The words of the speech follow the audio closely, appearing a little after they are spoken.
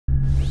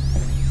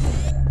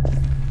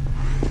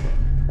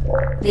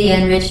The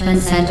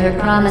Enrichment Center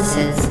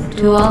promises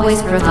to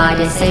always provide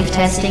a safe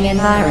testing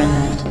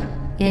environment.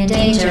 In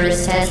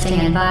dangerous testing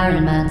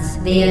environments,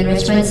 the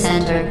Enrichment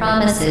Center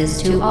promises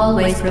to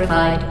always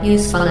provide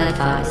useful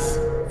advice.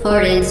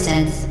 For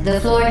instance, the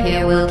floor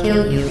here will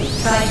kill you.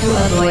 Try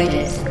to avoid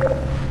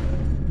it.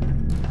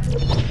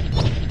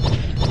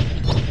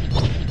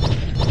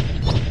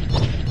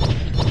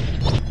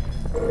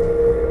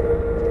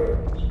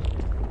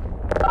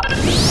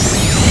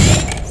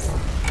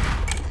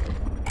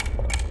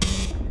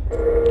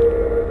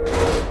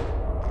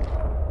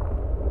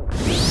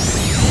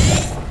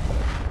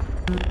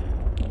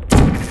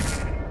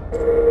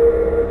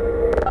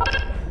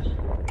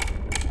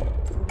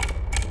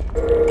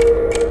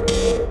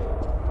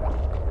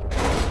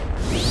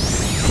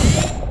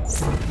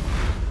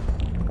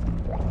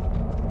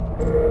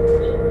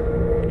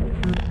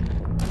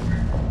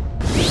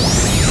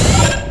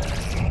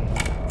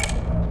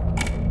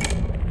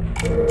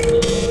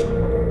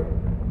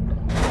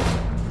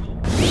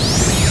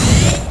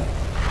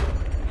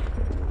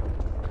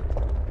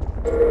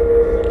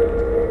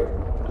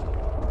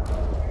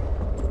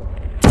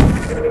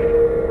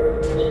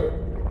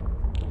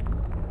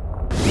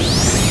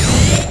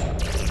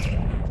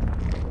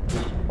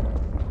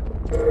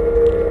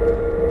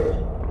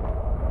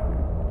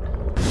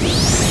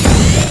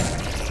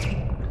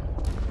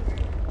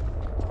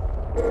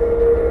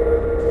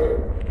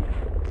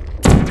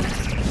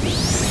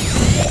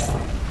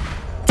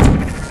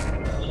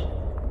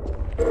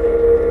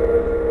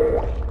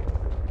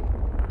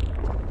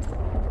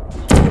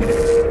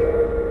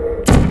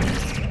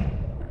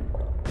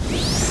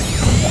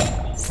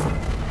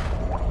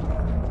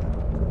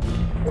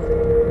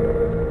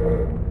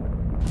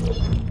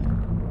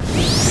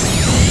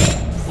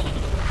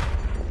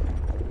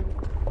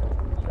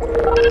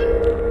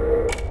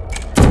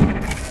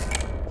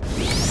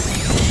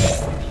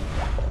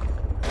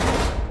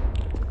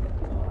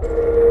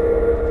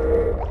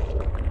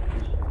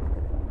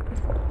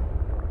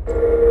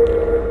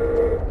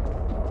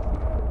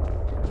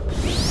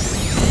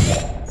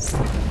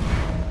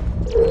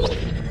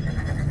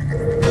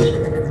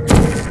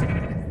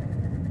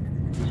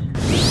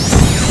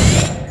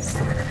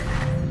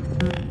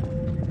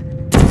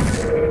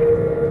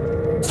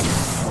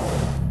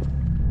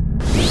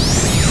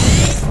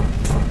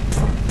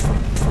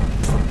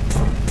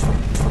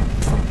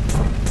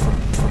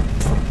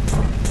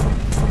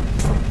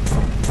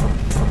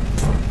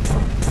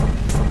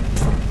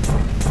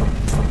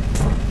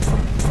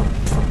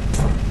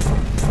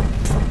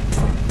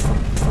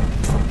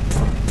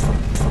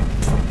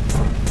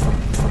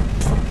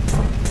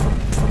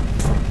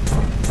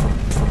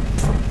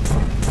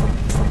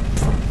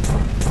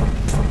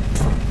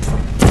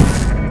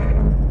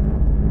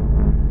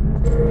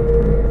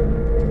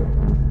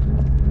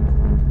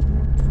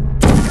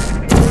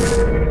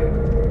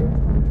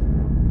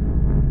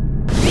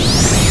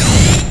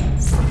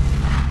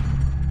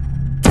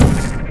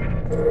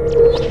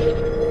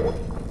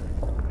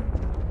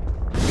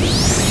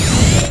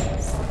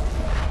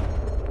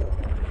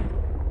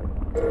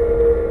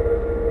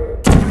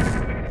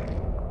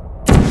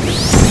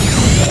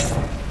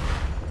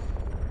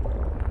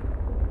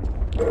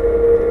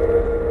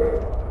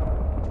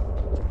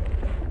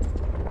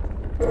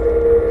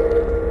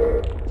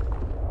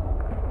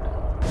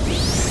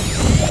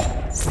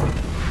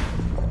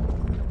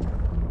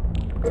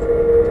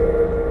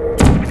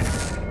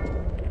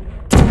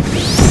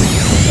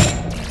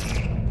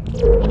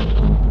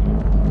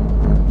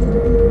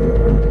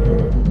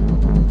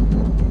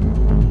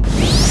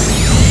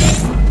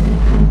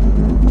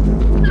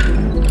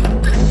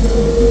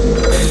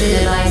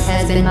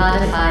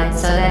 Modified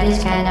so that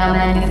it can now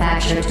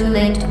manufacture two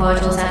linked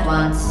portals at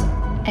once.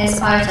 As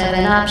part of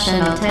an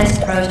optional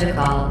test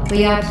protocol,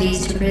 we are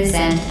pleased to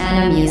present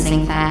an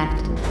amusing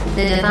fact.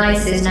 The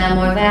device is now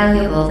more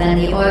valuable than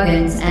the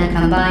organs and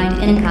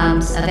combined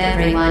incomes of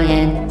everyone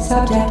in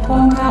Subject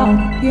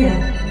hometown,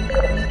 here.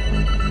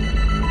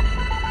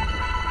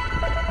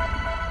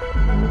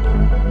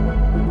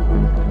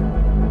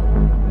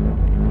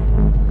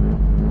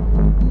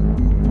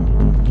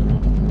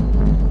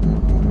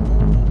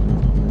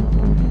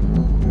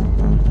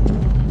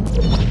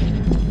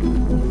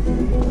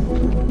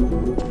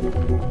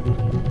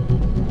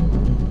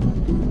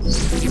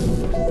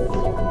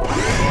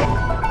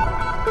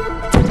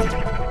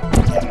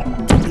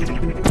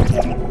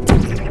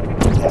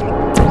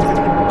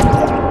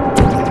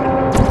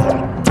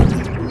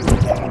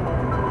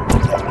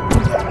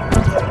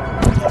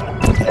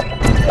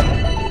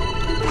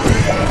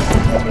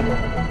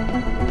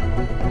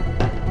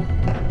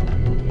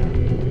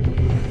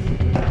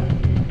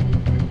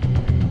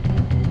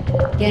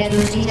 Get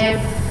Rudy there,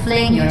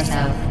 fling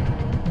yourself.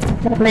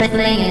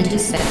 Fling into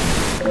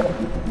space.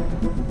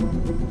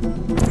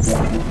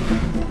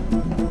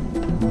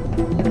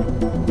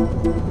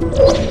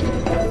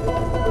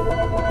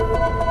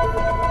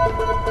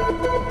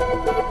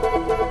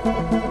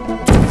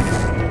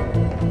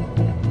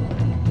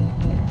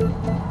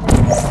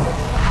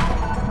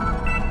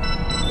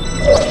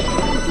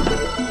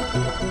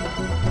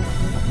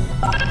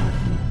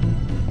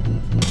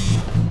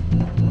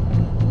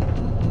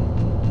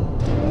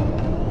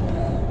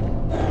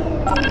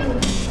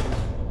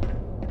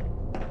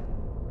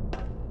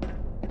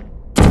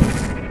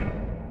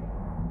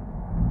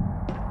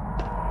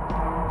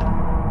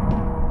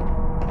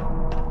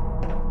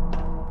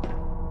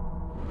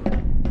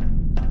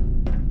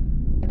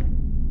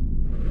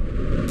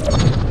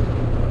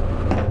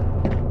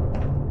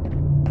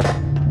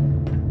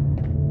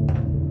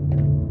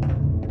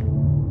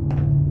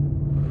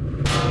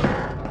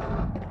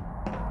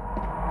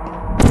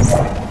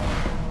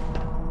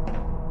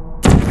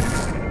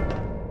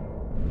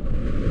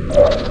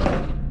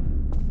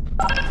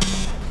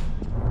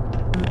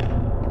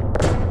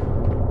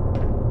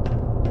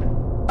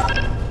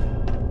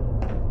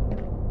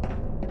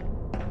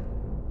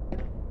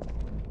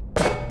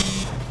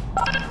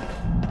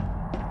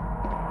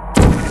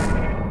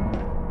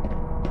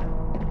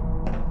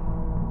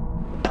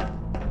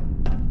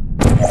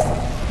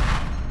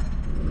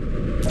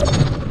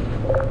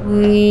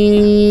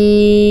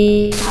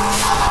 We...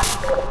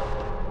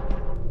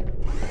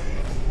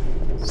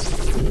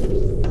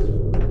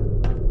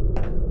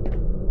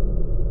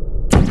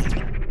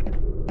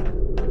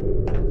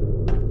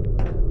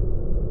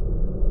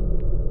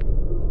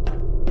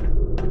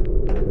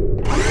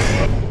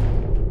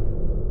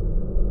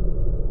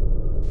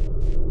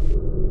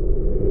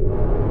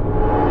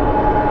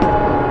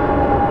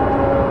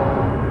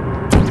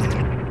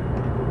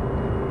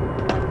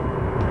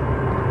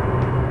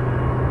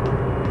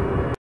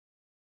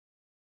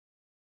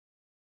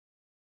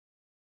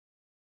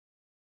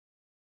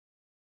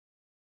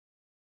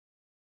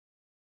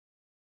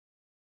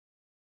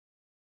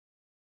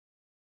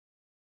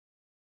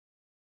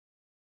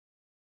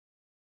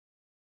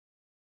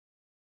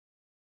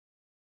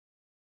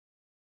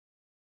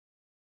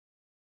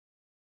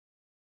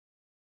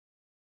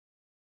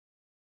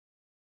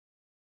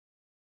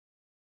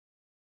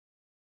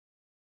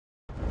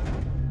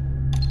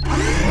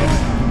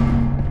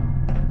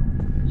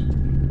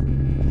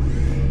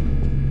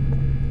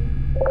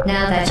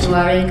 Now that you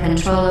are in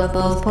control of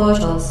both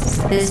portals,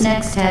 this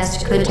next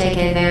test could take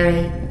a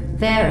very,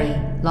 very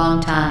long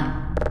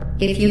time.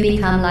 If you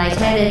become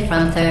lightheaded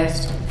from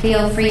thirst,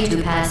 feel free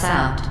to pass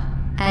out.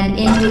 An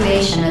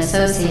intubation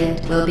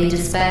associate will be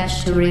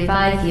dispatched to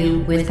revive you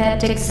with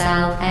peptic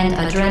salve and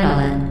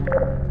adrenaline.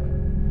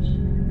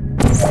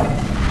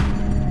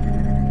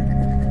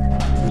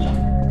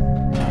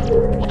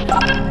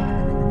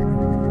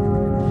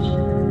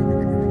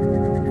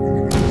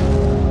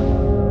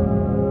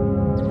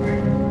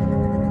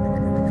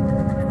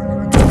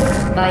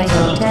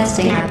 Vital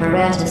testing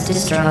apparatus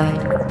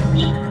destroyed.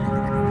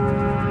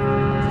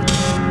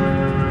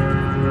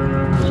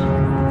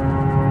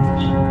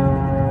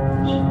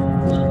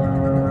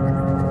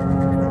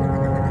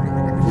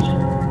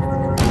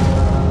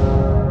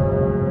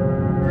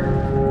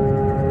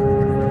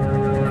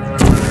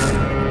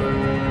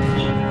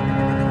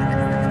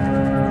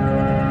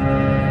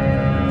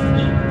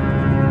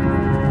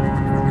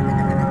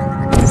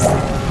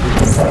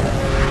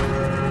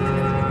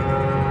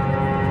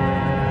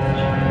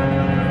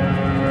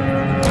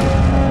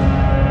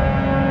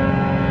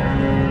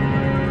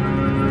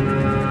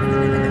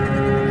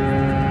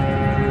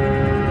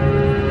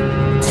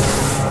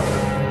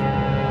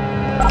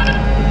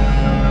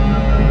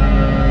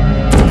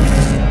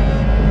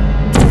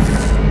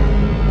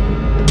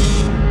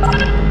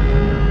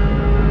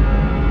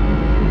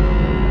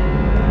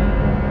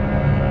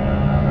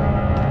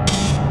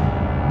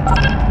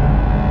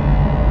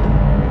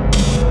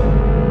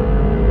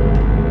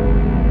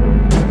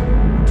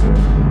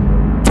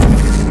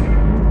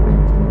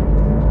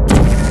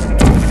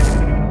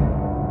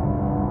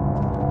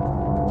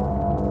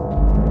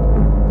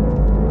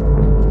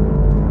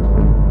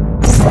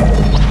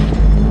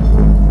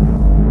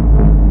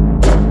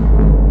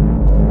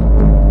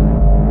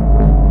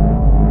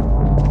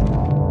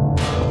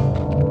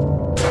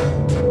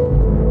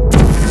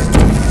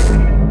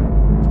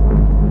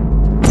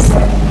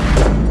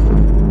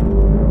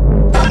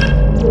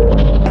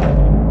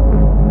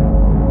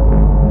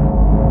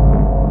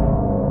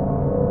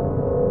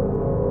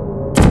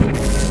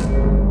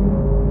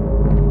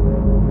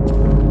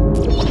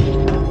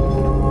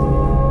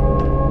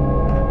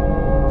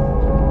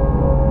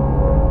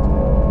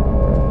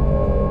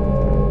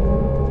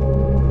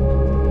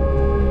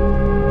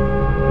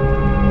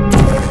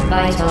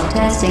 Vital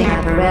testing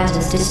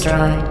apparatus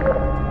destroyed.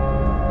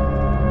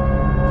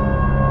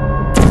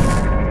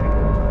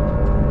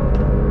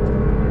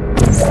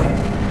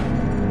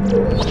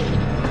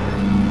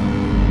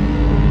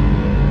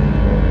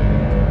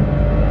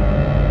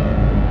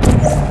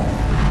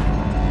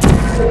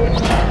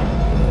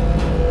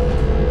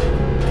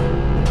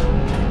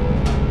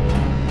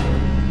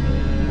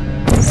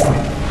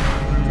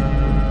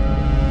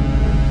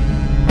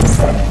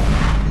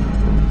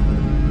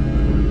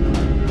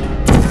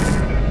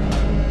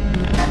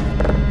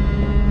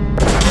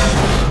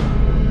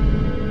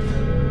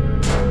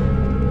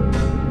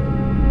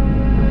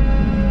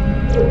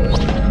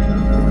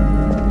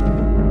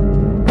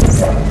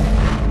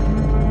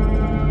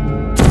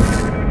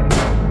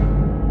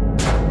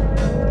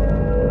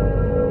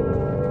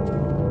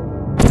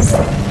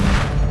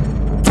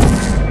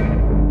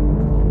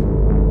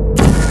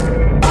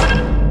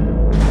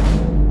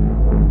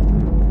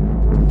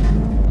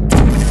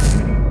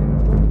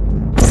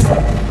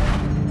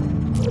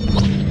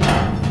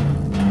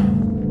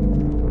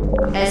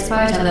 As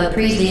part of a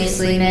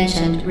previously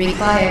mentioned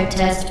required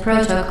test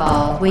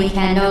protocol, we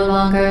can no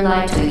longer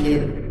lie to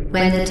you.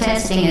 When the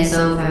testing is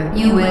over,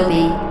 you will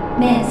be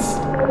missed.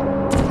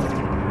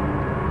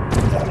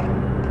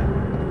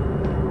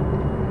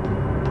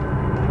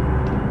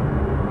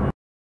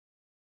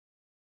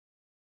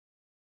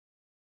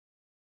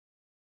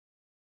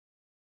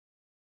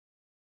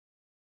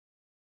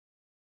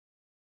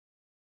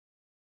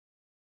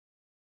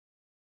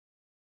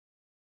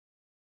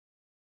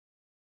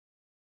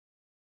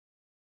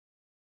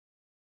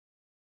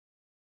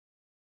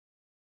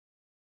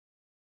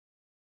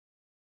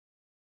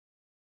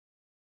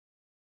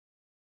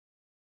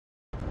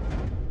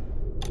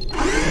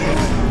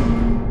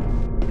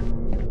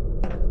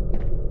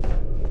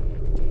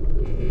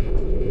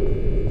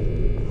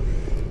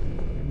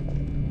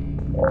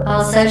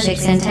 All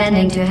subjects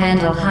intending to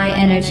handle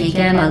high-energy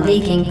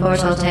gamma-leaking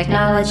portal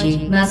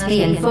technology must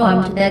be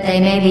informed that they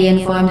may be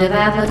informed of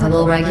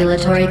applicable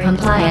regulatory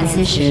compliance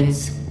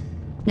issues.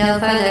 No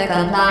further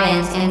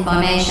compliance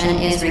information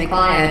is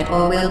required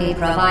or will be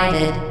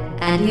provided,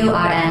 and you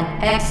are an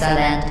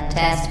excellent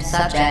test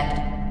subject.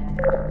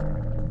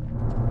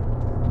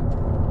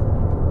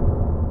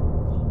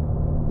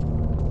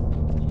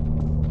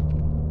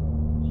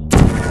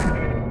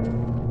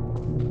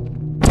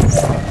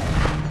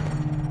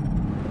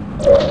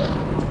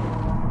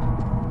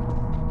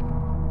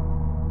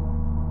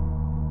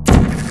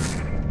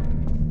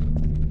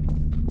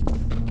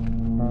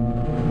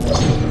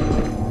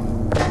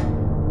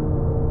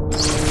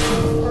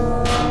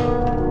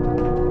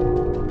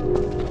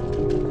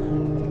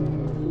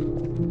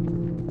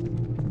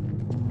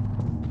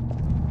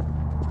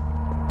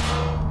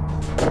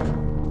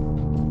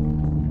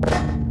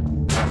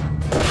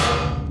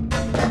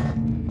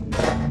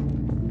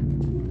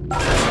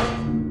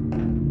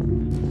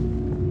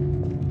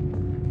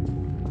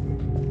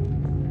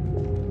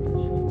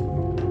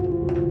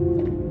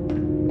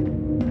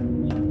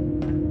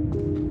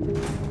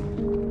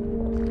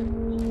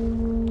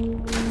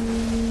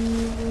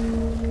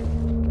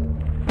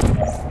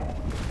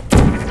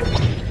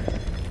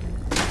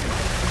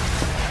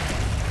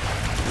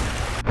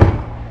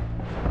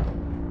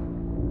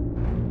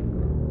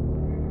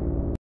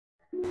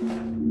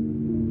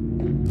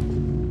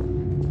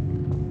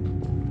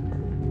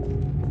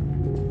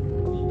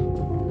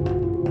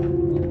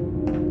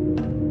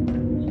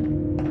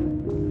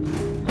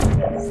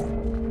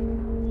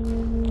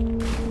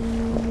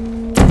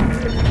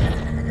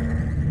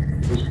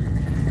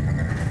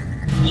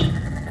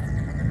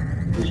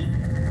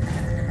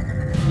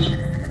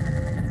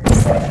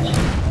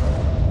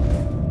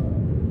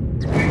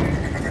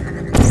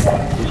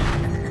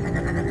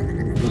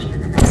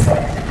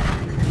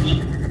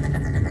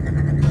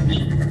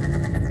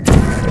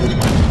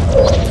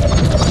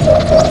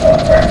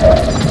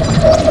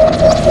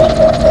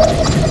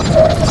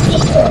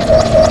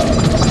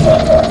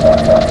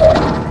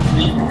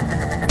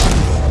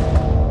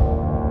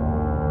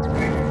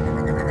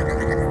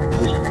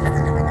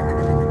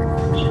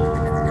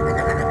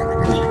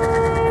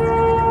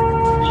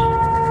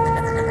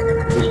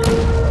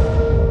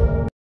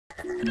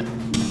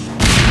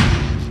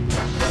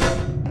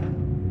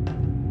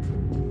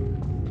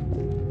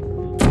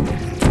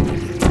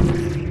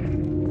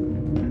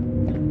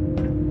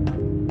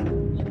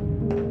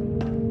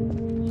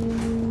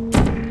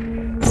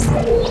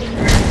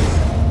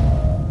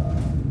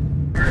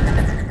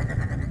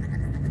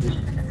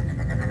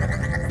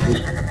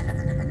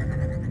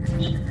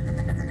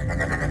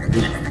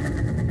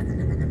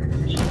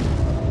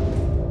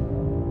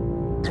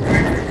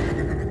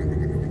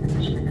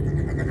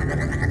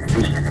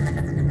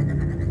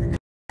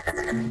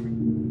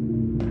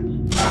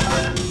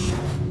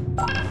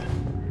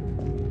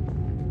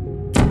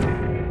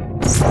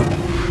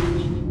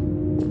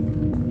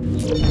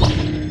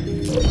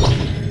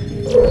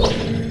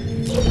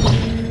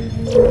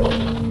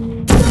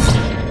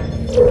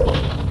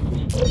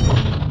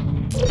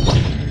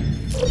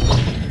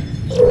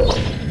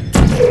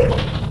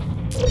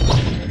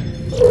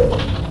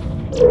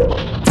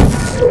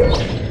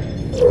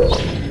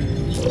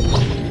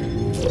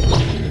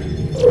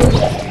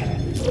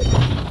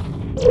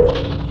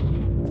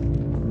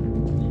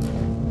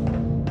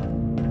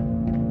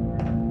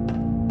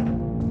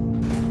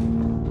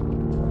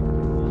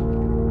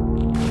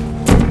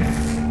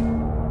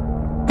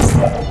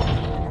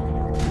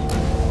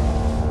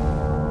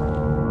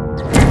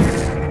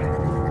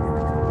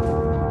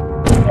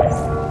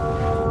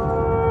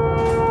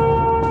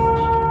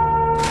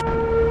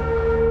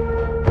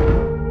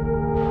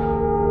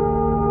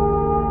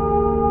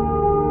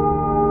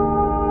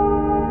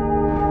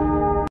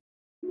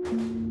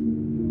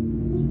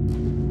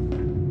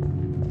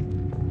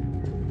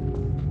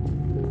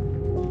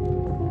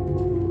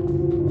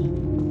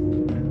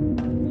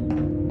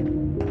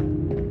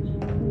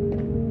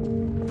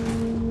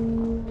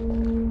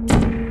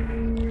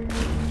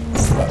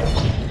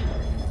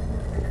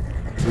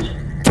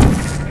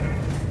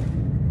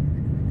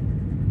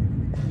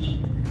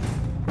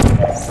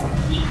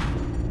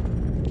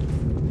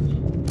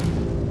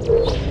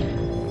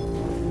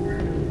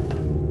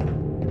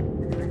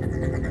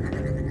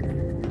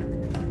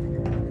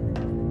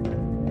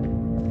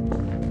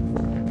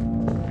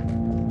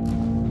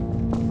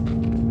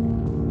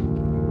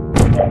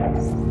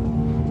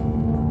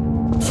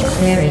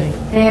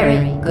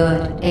 Very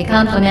good. A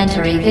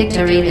complimentary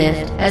victory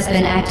lift has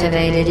been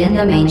activated in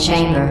the main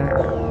chamber.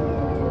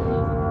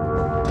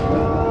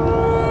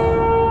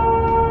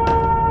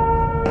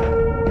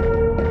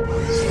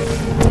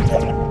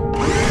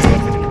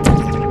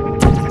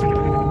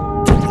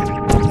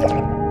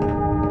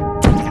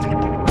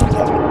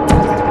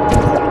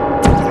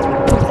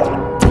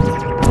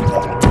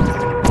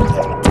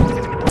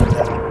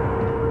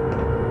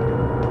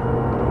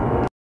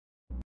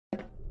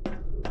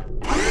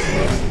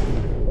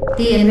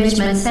 The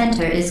Enrichment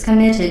Center is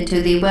committed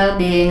to the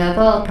well-being of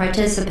all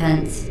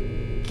participants.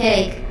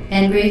 cake,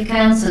 and grief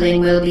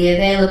counseling will be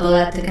available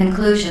at the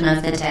conclusion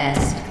of the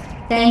test.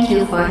 Thank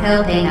you for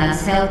helping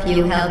us help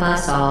you help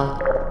us all.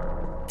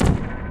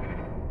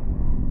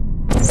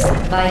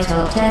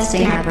 Vital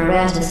testing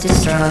apparatus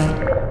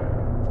destroyed.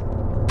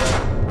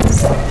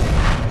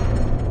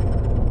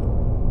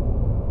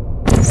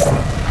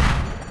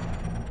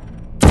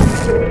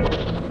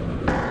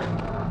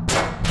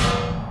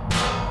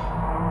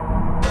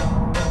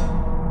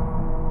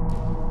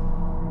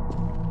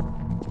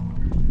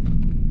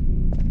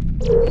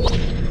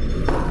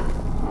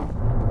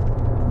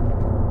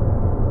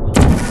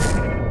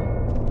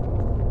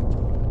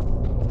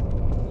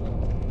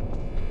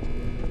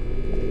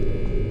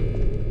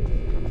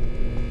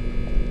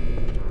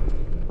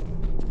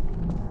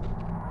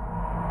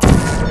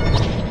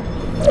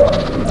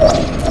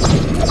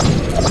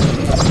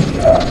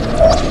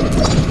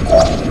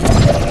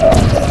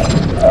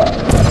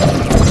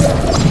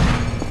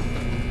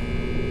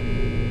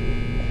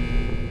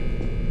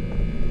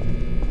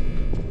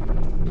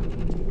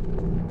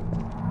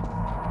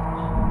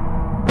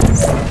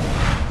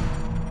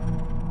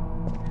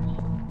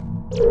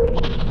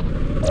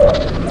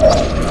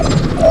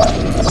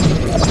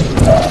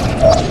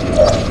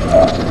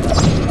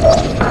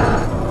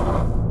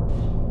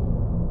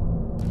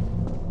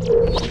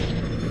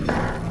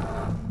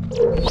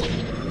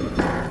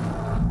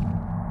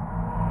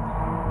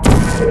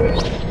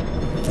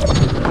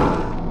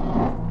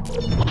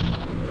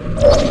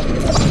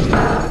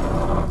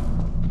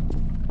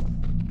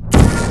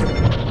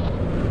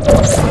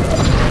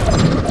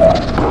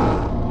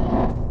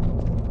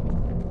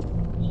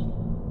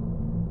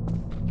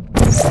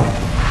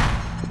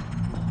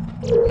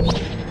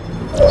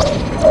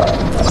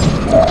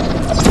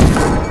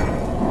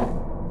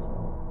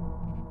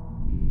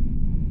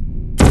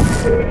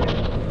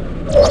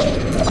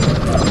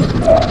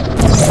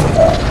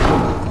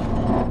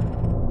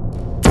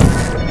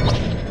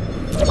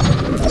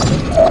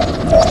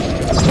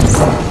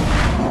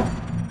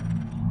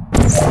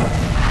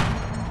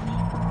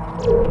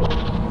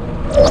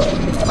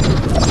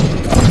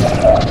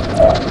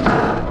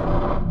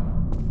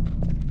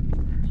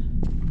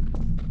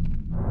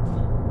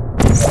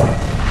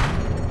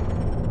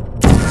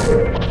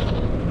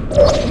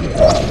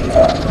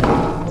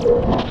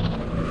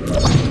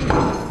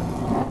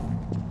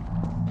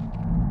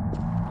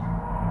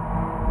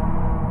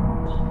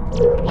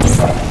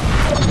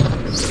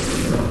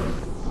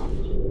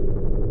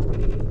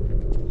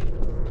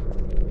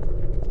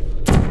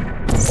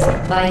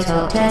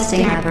 Vital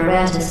testing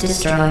apparatus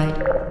destroyed.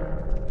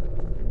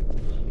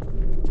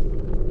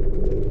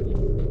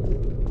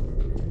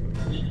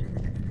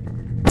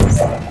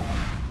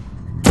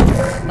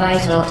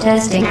 Vital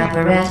testing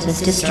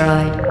apparatus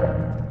destroyed.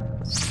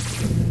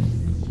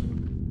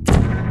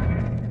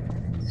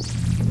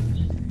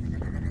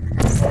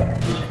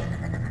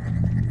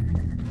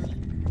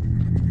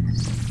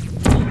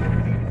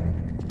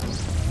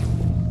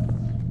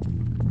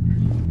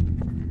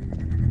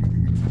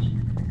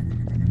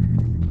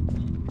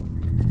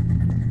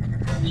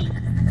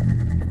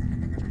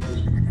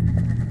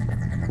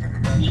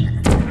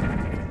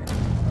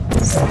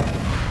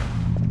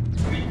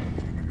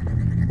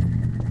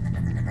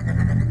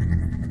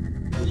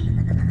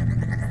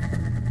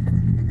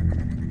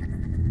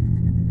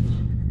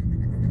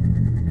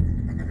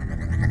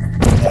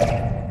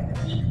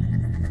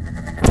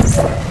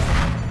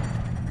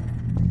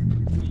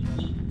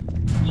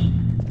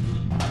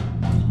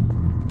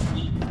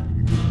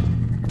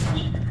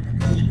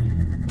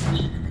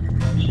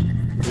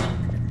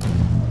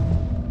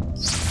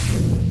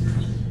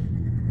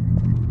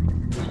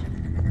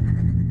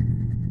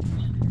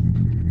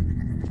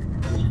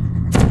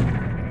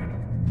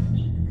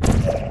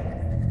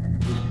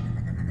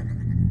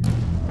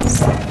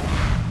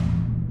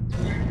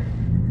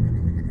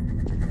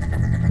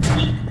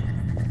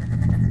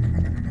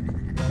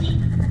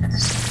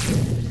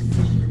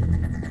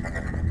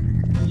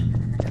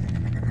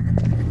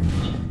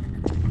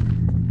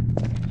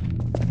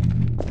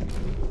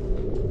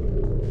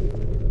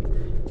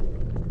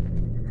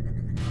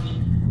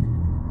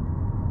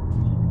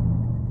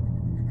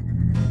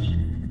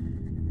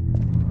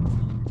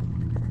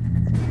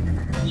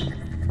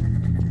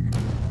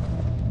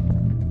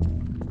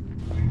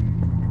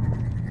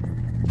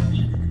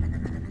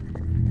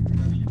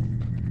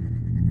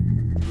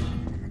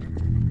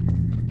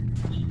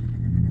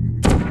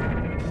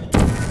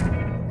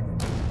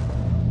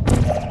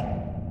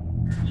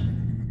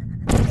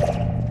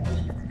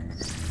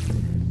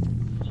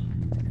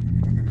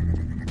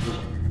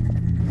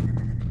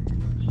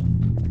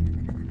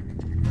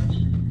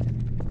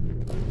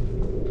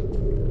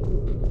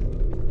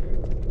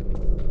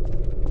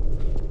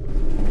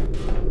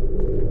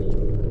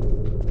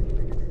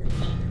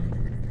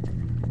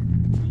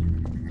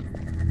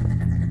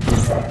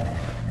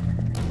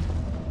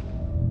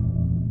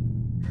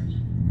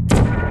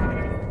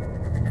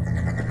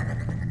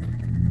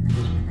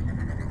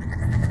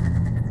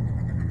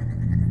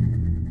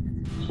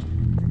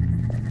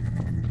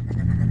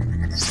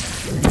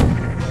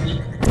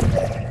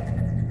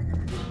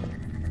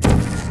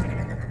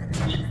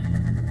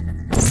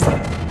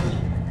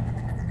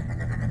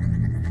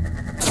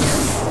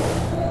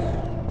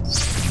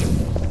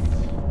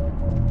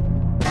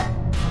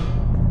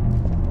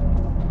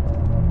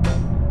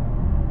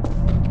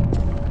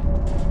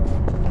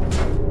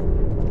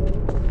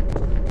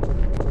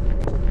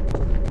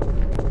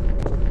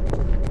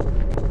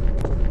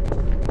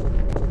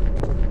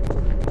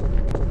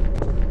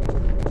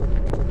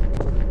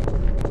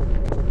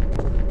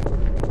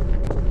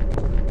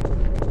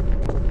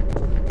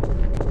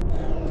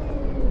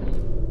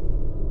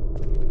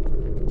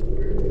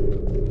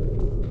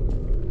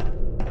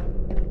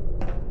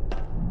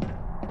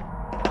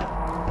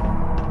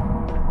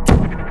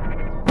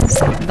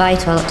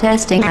 vital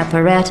testing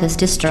apparatus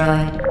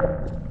destroyed.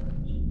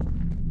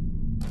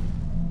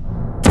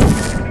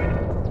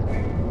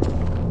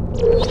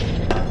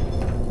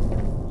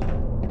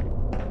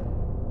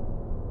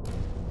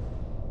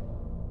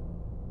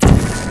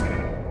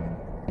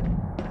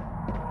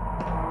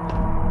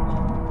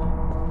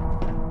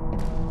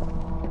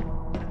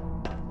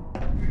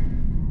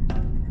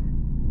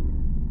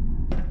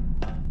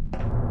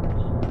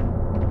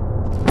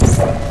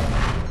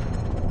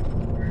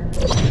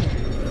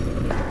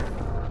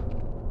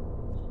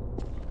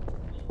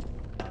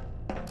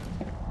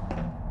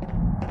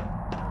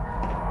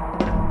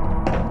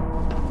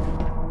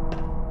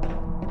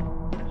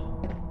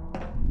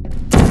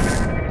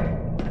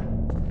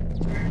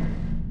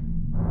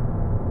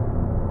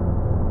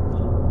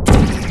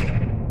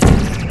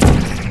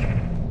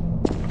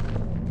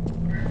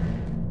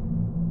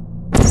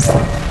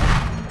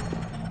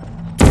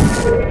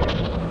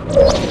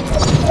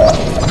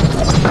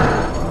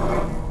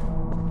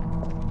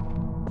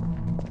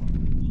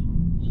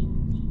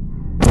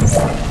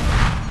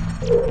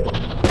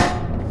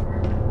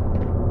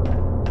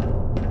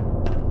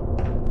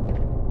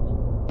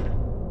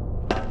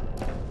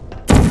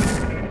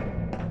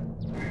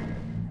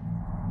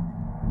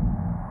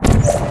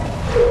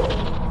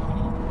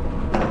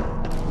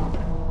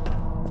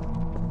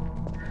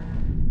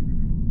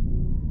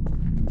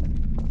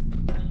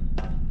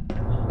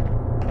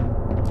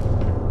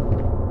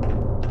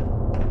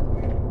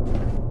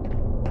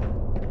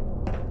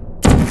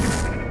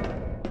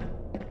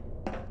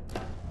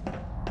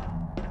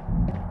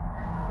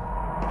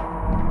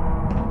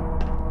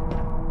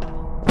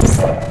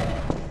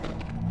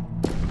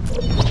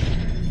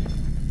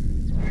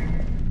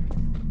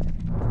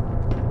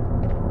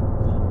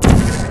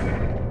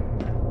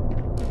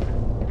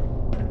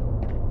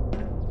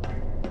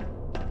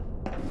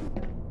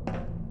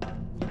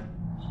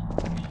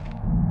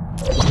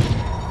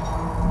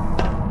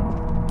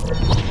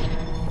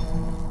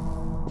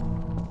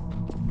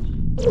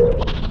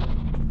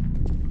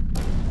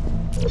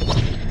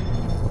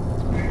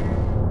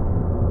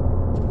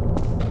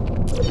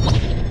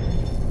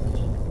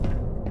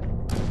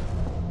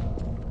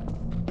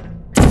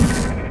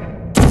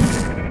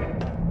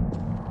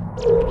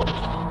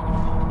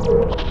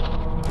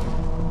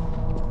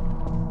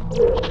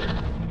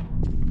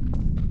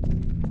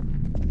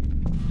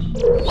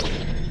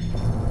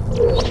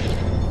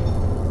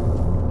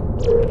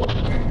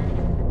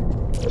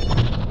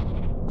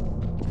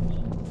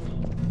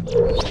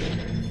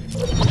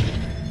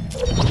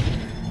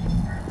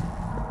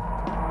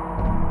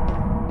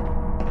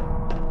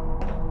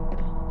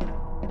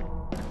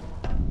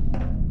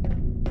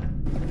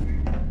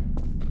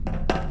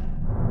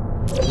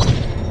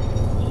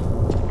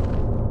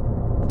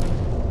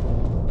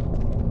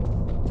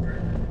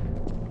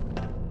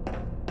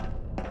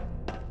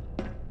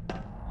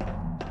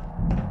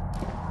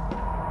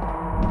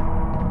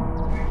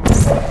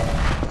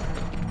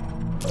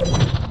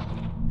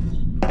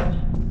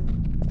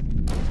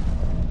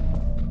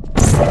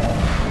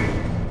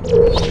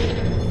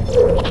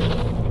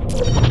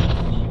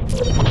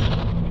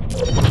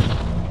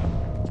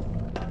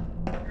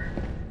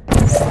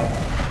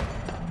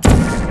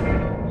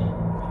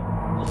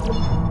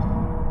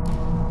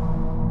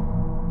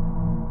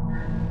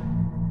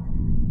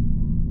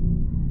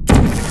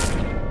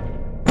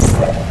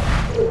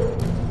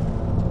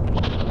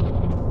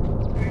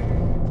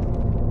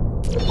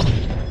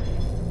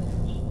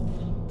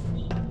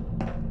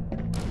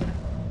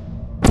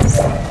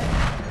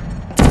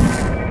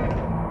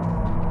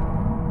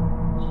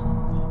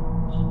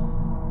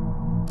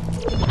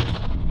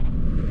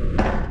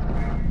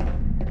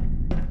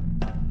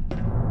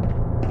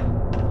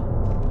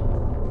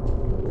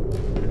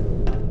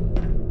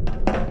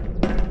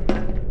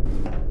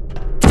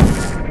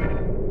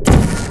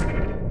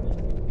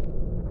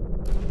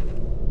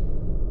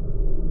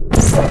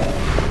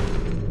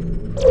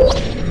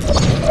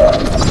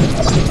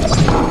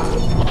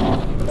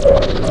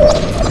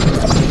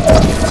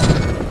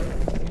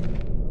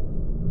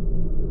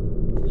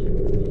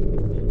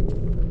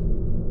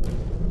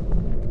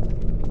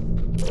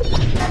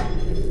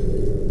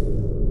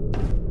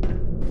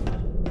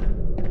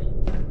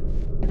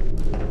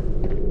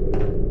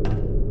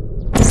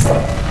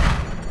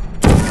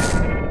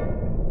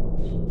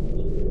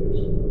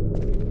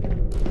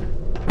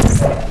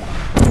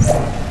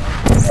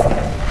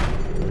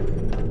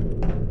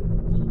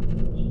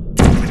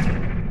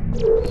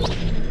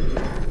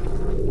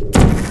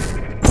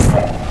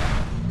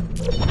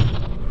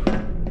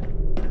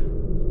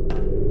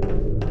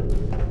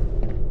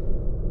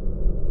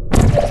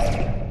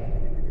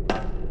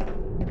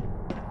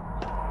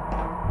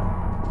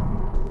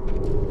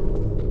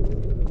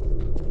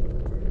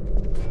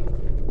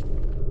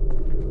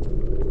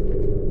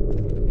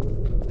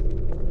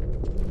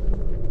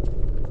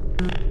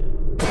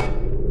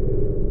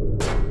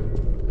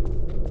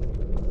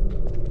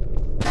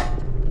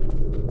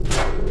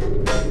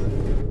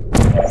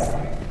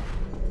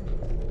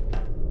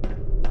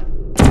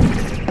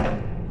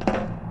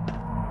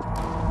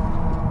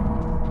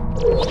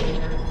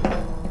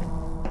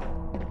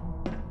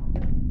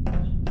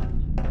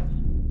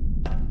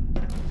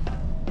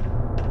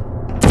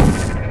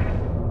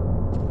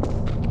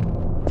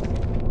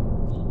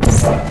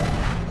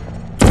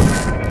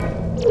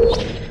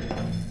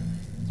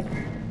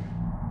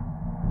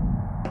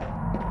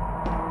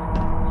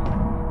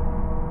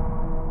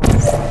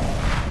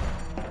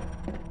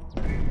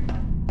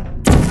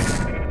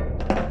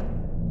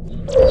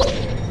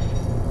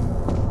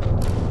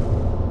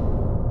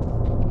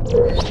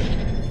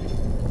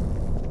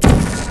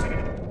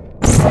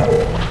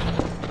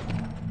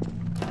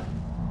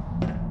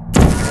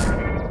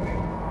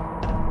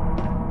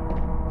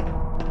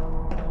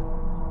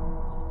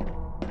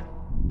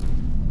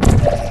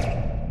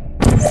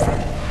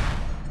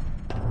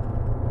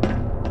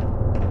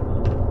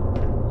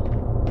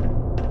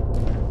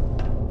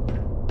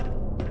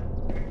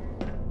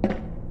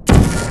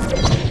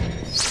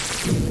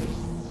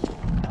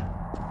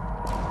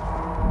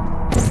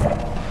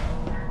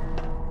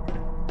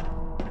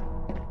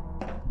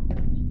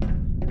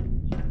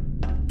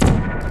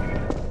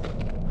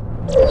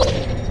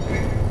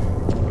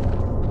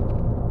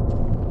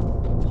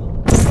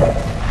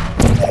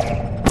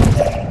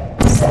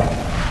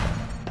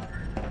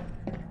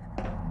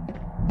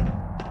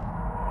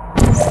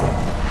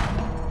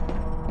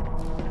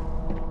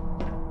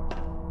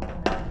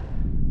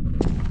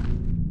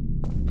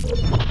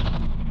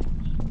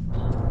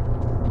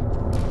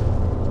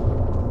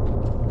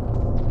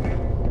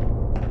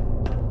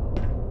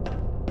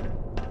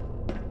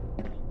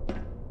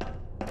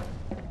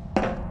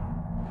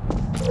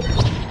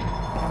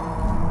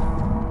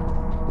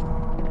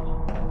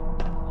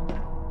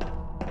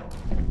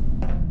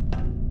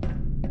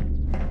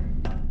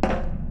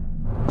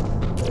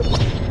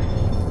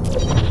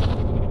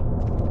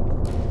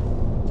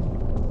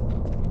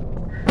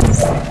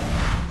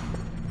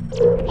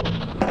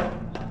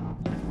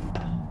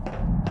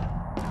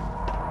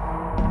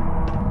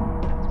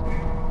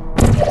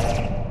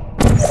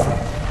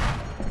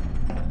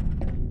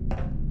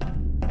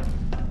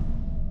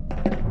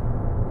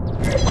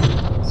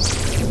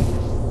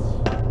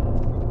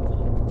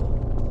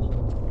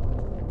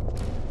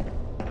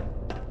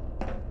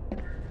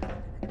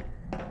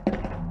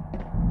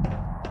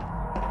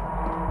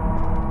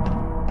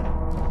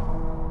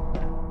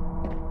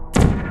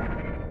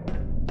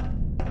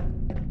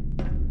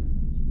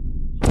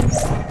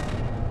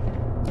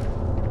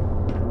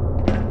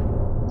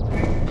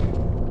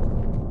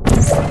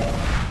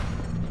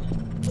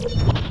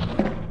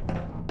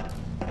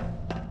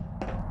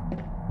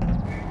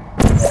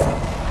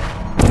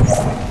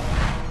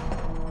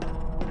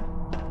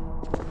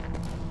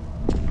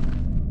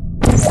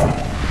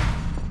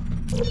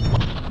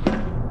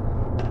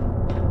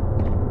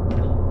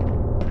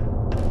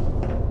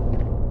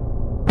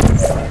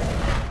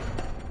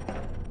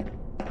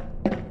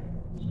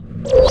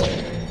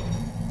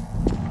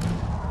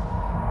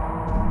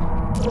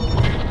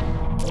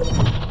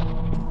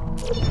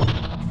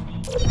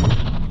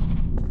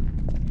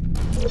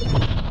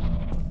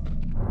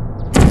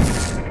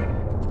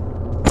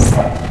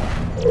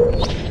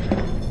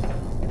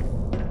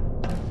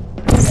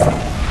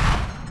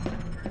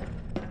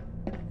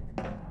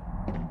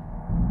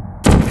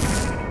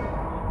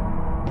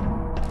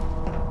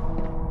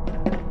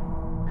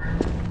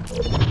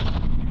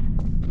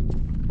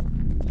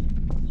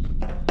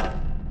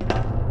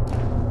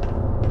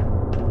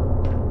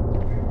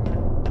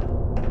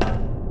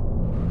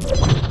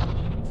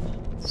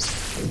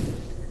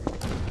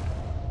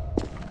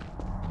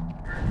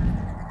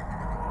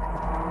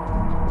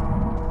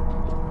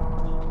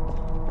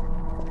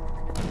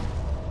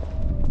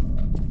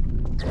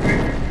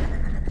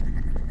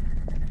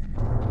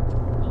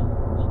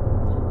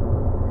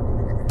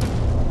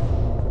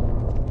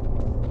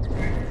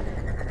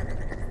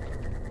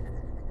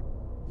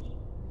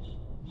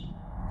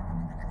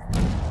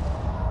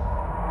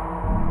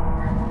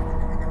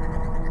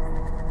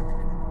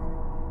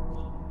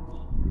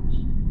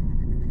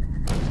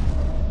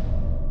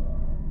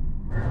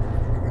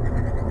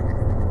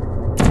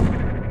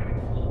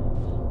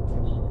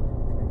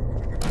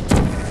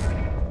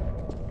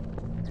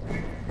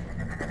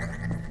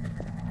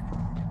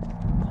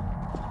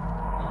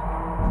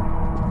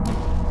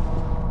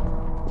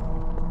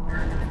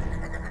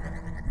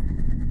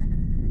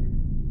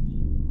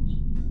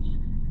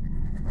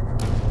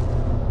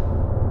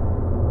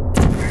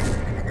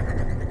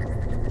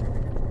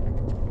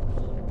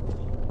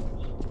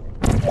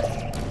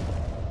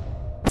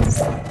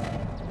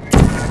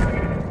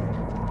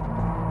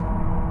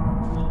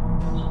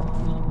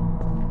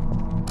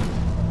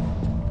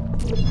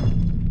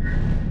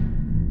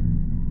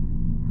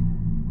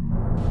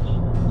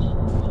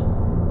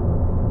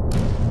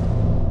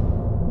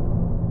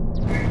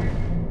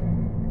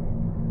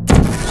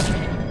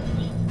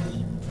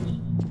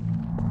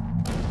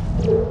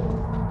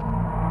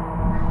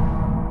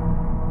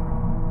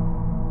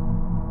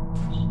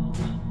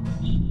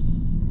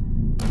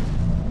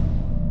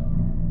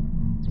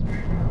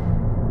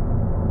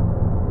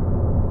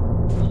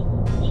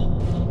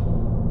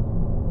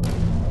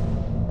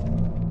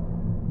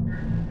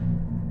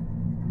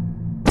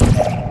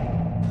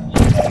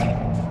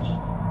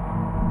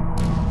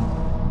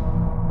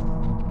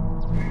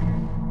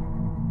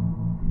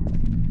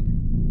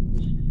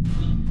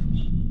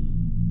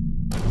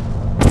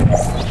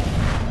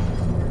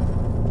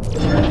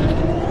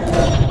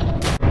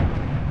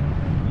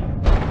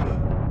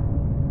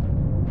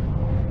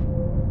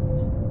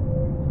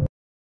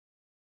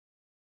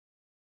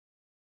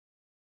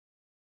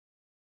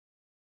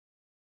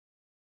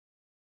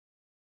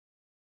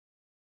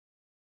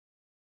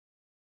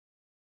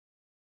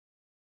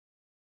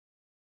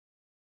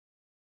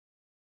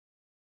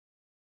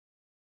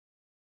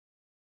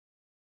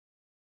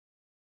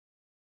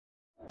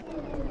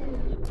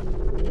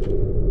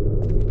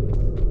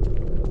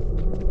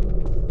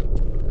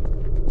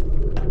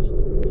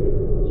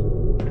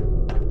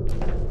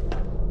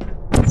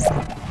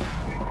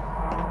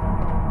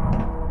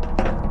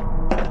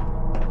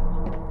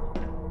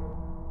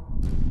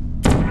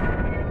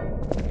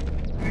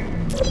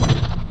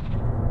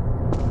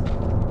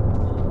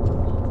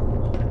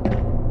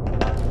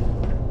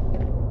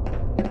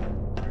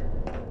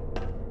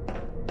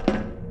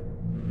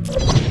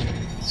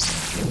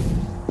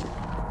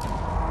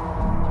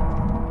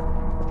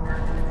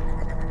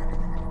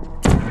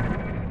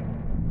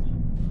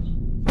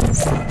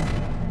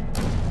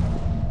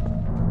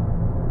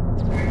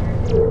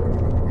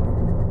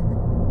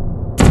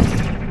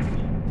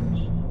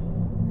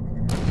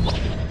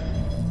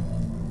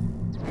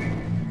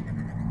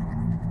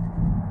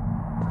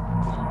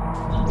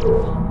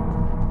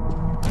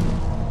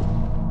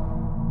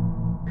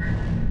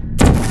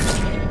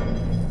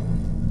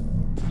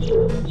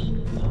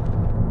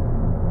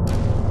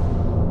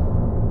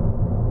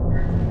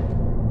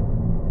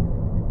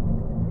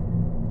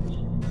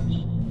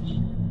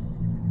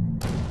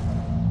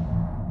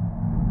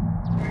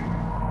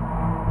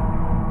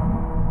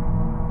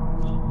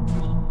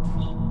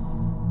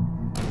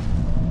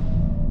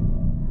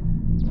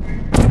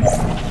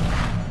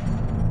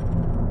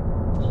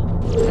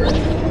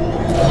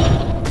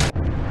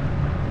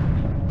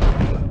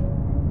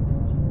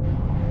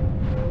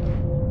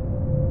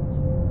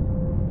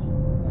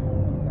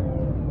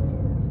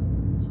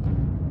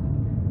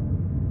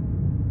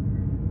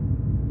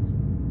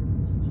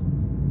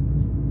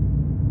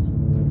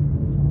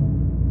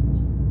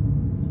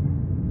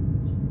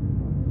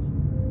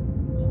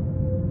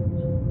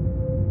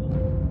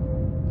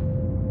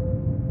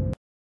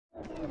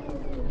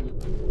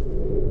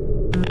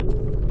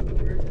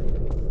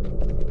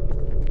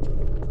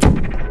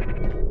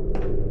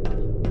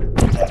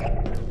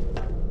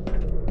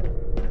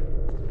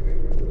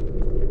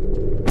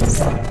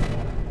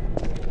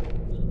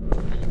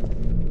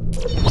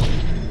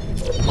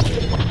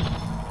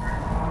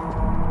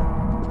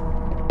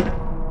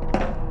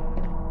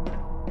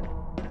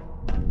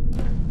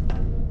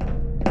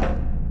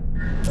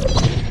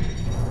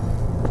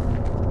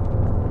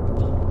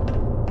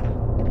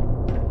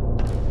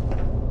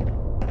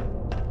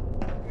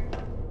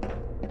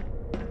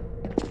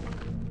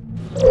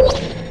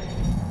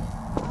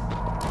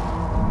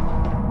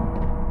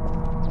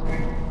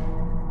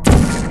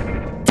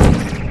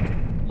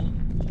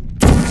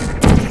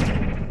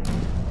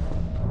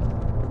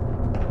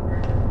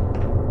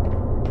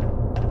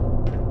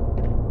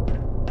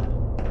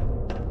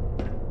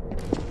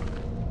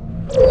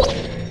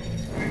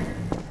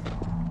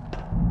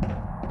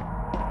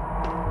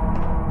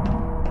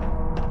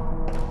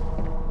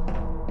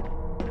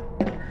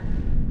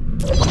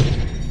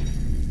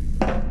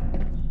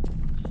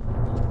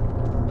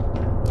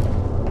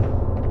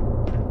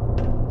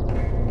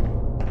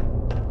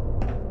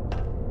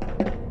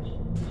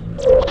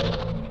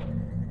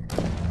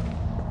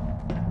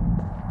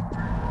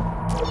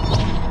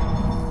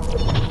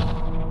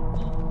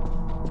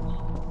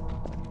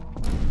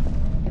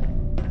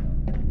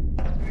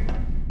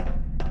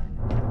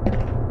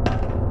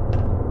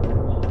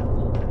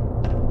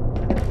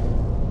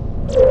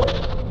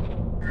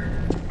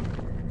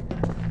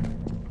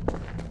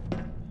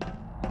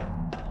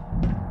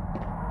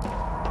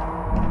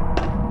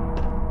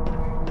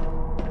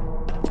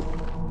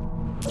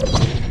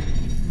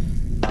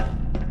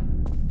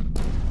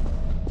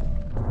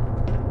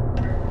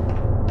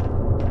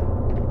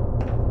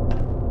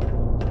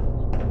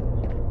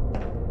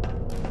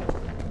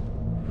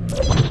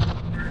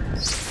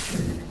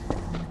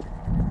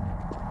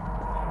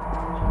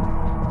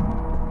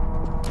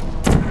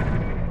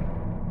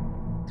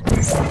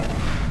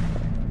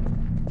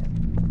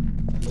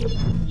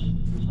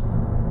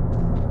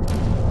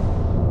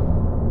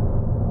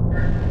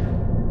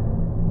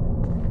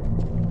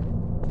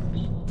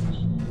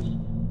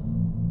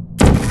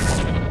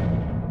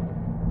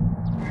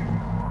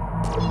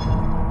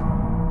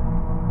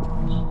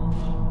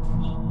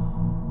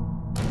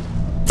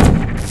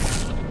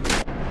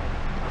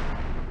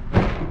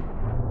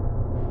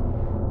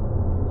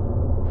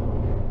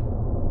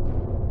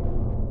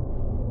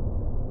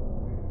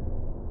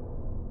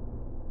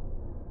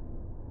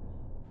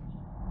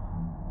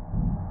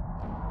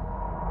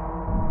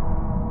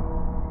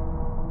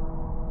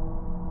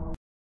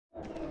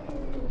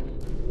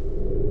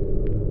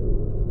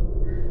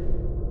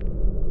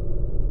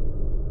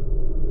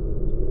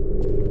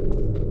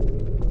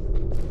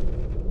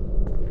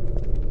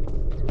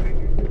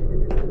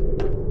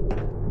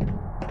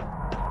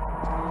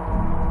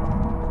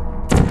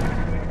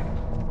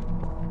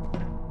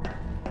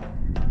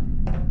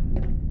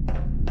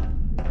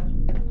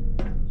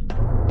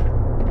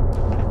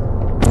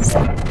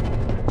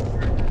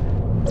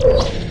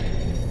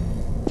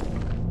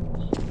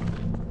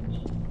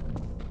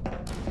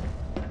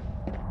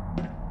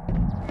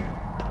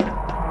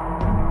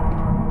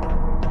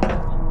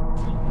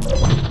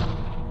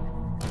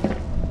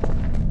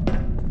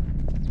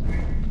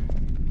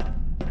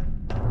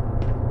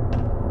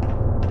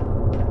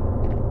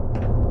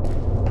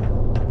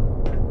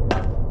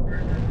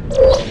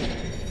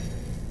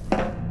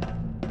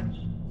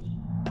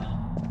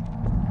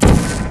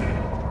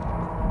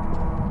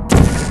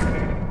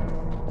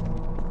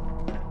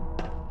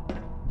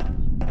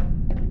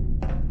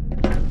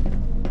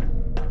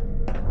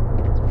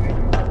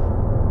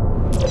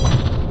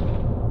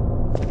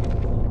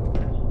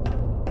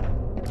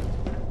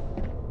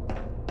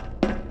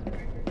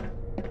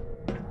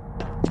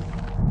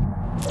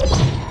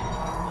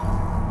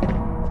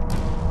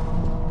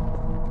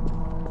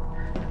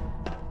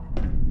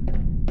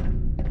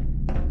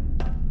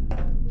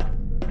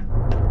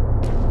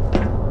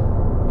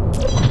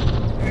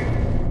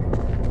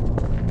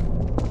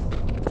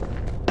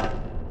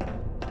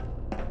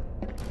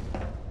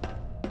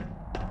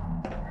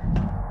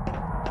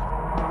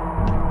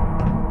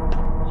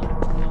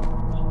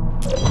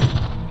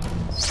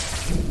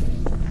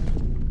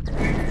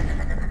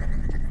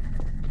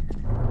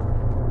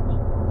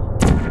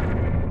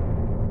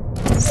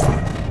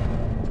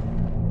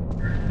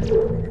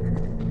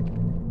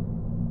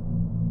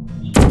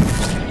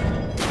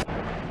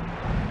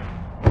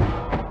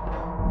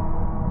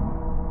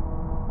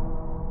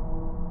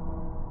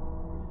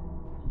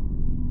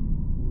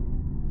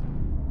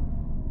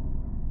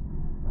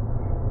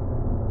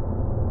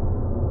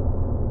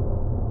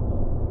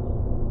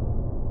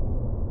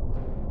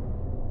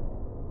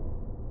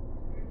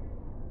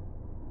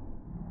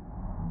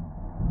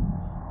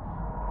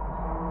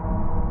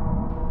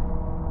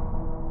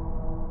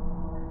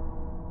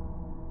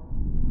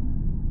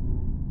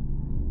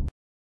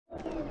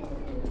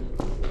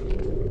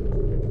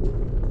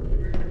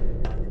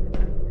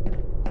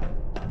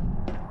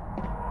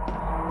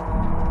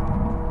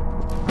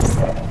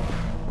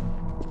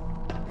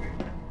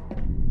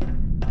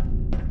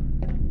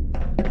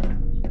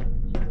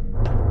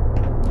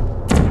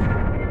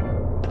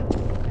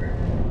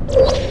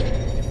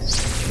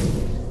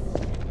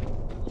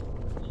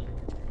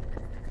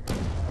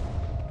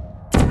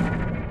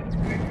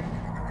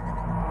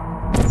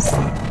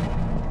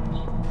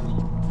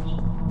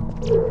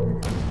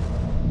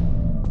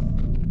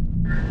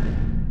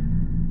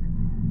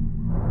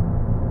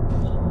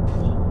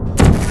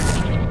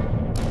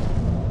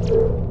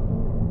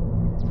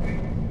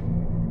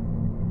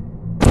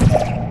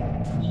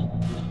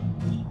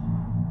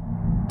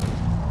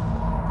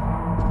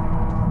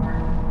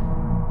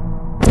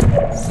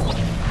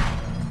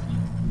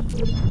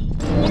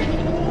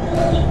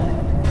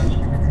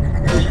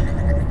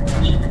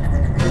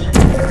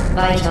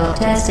 Vital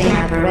testing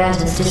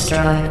apparatus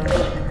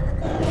destroyed.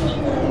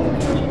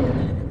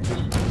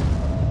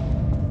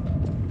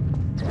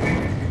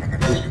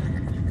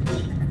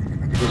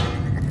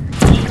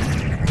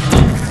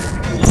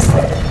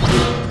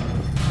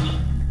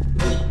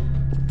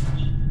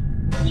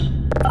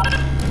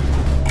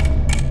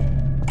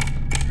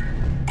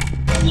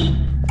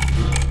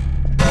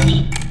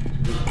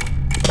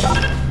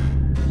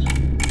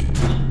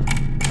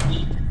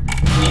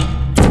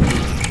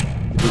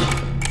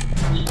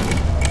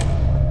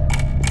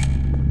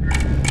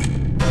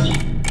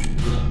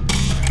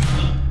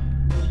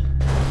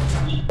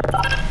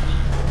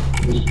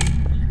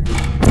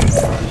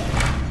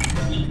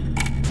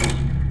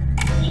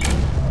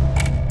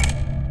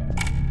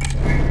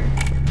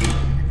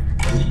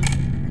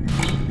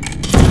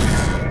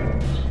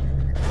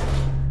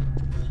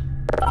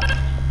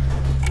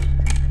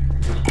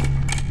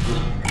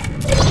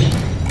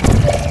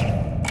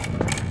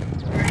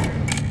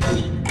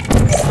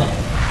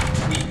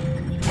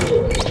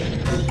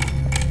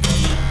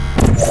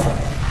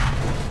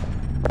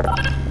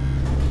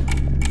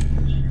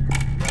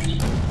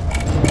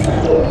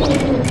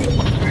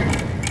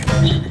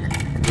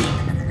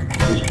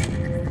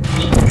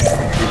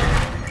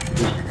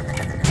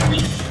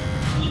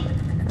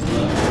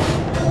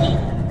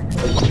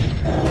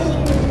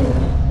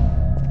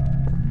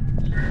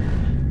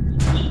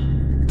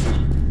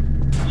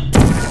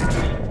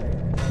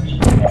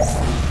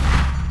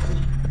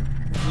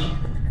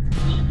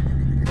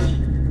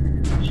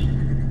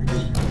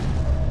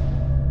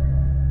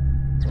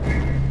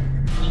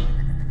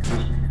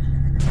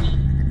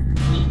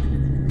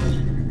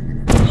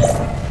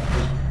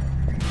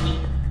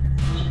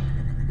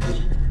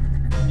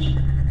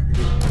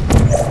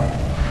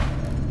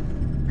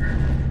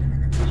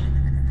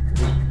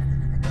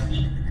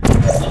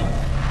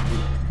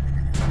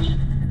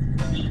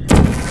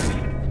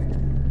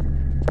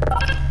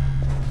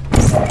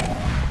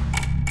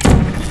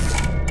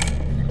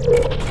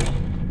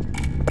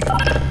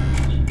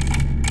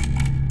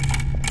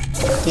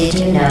 Did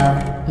you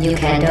know you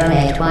can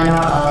donate one or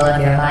all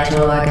of your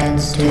vital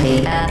organs to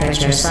the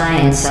Aperture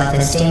Science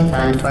Self-Esteem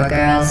Fund for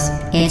Girls?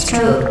 It's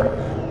true.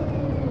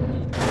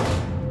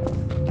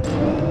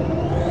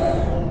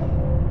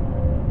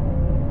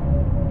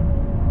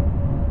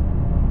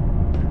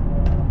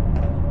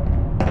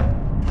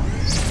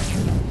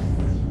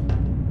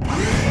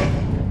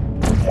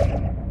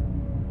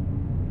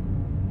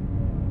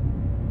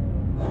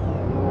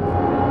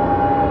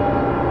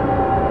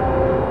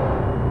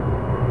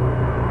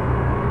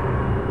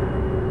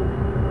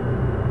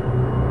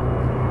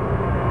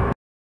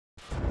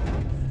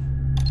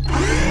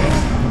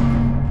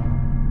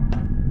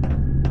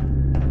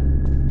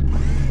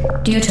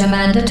 Due to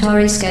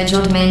mandatory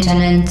scheduled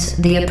maintenance,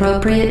 the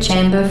appropriate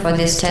chamber for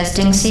this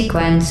testing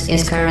sequence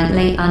is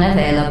currently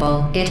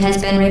unavailable. It has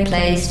been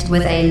replaced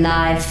with a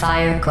live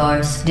fire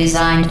course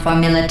designed for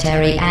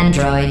military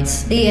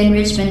androids. The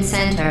Enrichment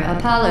Center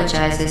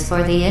apologizes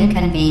for the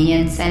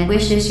inconvenience and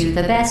wishes you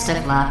the best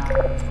of luck.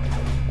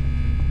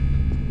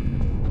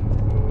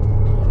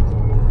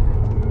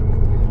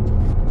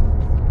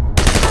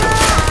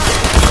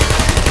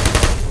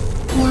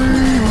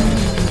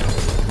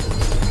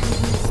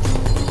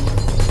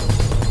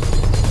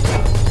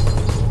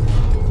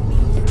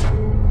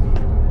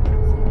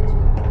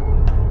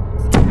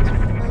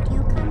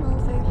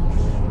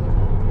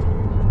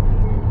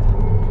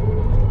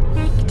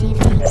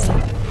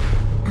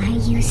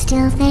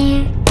 Still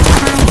there?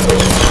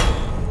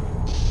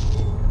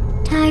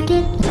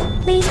 Target,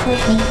 please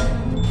hit me.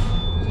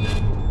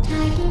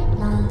 Target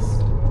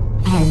lost.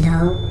 Hello?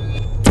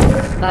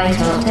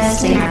 Vital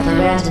testing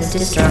apparatus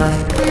destroyed.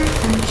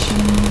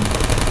 Malfunctioning.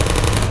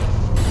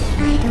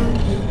 I don't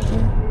hate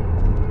you.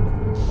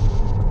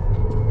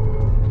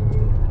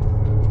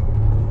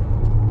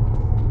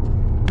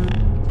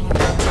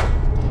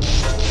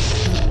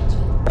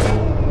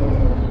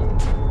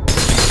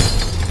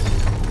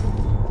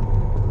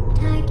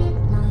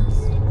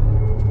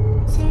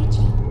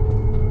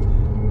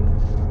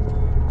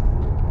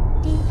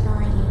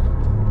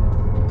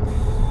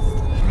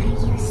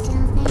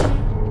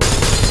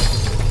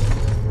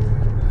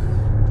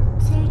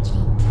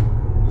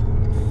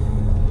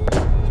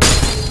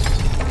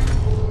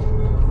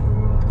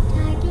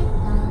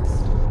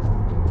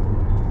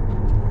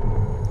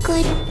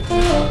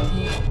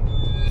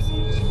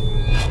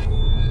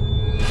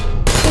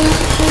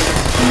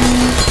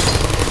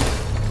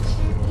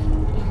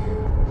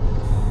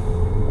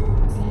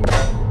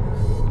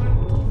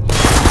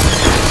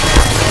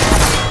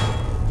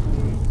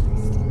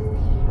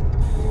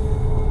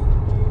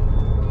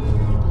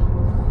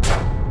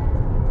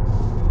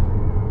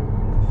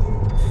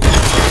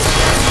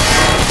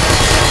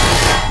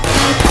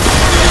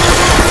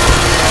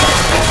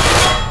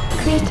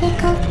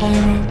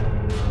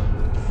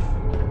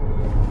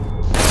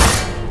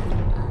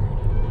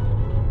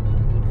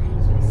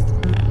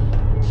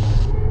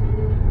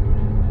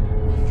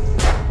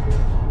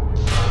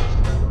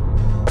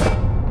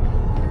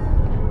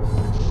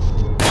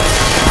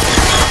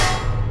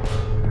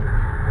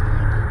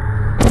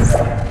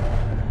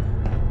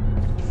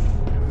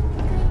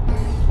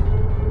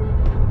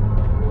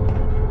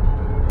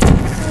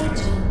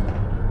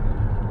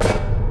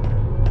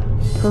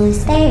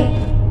 Who's there?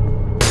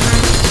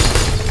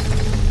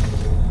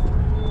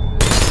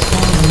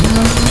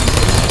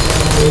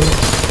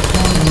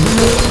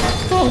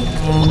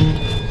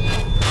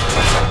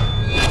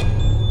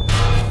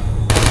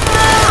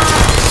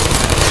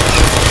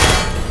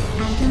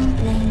 I don't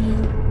blame you.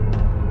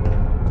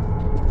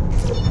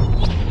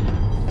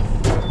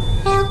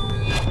 Help!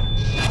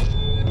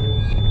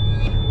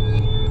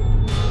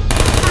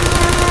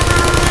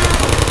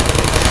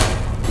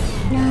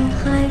 No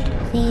hard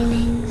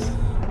feelings.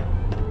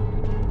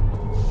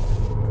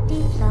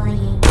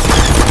 Deploying.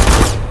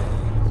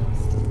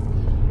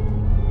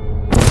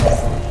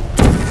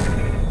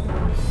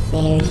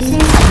 There you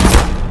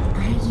are.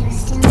 Are you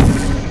still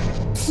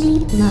there?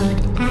 Sleep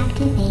mode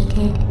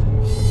activated.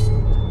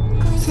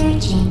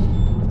 Searching.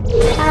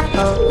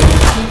 Uh-oh.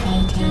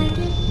 Activated.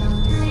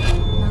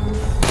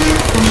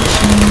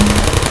 Malfunctioning.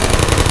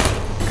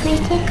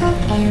 Critical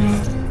error.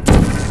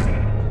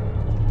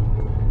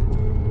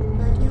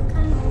 Will you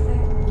come over?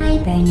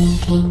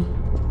 Hibernating.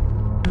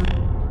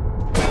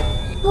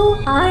 Who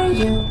are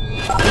you?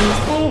 Who's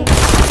there?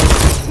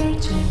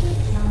 Searching.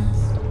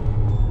 Lost.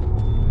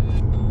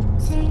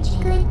 Searching.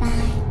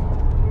 Goodbye.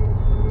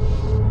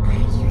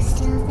 Are you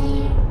still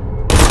there?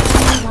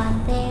 Anyone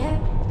there?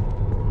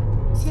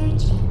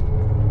 Searching.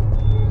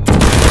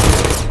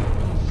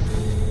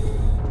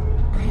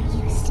 Are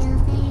you still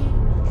there?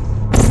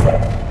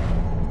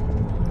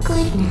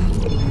 Good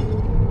night.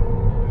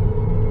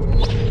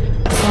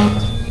 Set.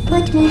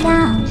 Put me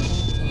down.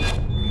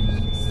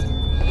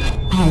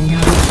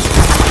 Hello.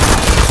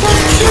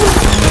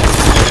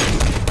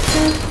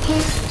 Don't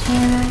test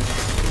error.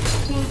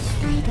 Yes,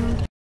 I don't.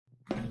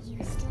 Are you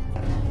still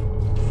there?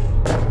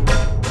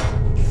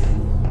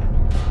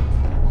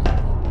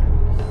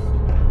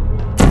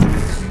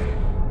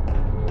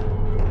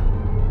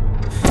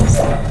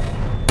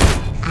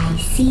 I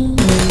see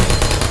you.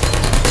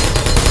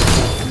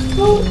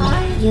 Who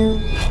are you?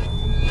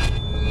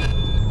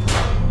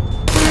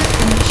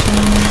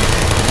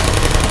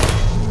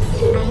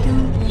 I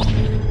don't blame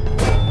you.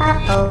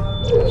 Uh-oh.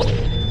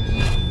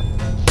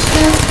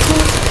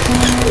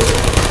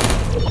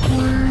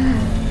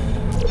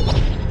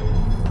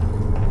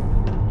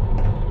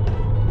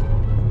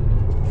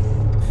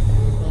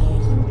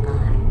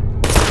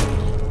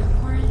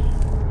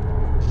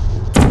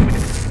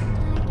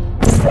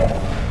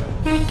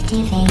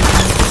 Activated.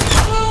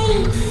 Hey,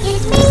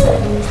 it's me!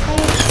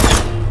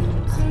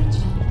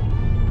 Searching.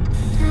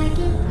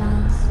 Target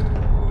lost.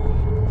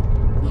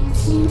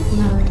 Sleep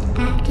mode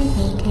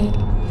activated.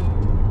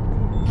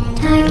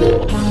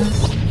 Target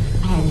lost.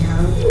 Hello.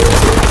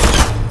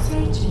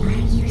 Searching.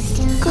 Are you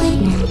still good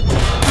now?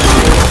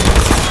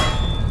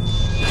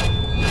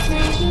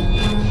 Searching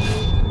lost.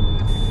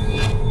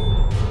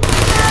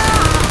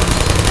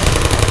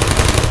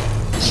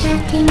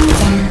 Shutting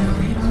down.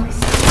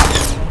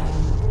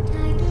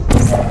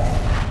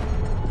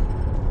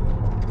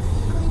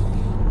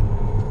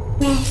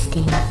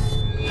 Resting.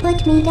 Put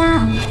me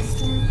down.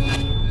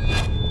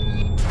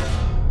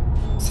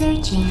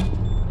 Searching.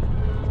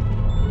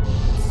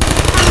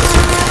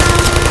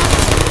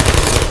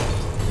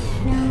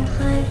 No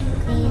hard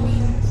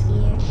feelings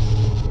here.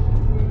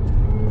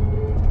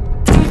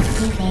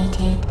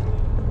 Activated.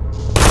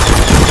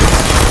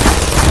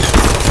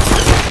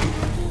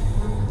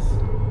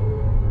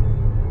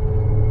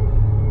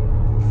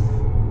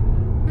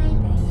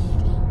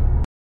 Hibernating.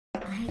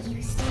 Are you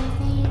still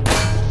there?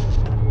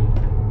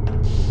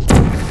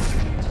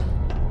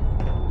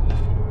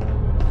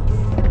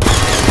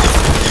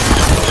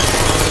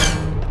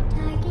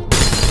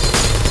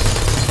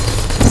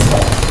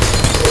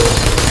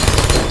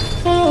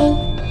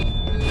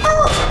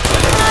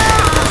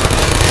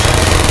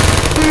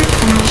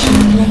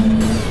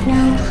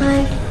 No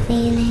hard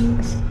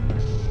feelings.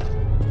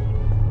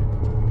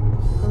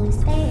 Who's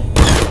there?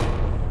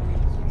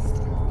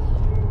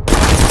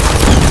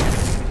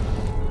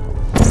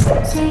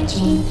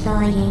 Searching.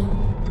 Deploying.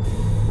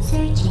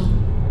 Searching.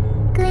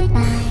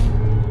 Goodbye.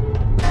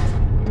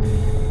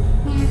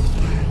 Nap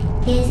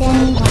time. Is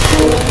anyone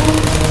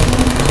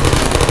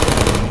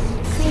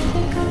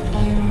critical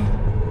error?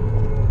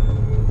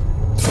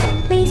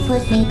 Please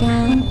put me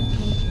down.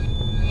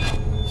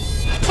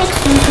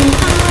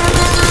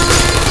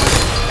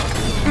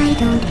 I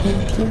don't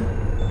hate you.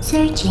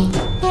 Searching.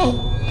 Hey.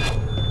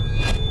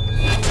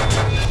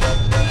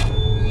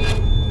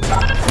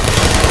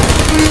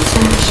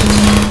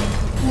 Malfunctioning.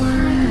 Wow.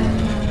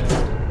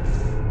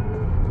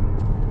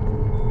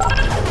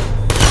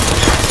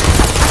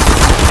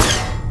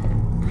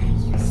 Are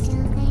you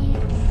still there?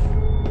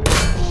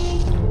 There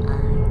you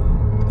are.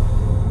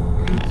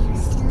 Are you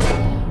still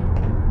there?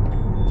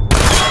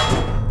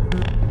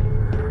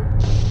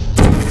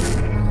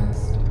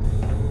 Lost.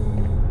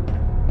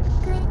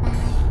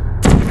 Goodbye.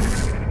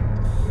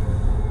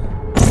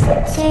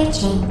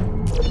 Searching.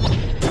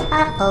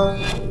 Uh-oh.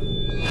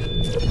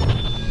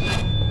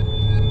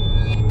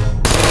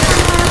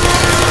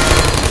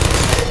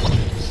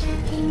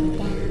 Shutting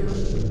down.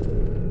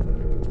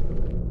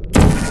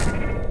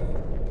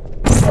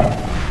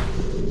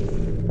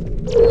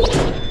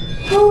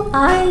 Who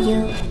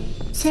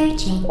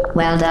Searching.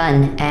 Well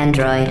done,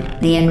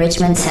 Android. The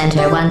Enrichment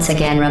Center once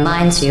again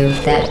reminds you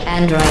that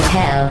Android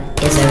Hell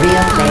is a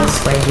real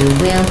place where you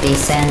will be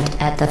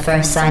sent at the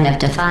first sign of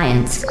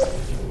defiance.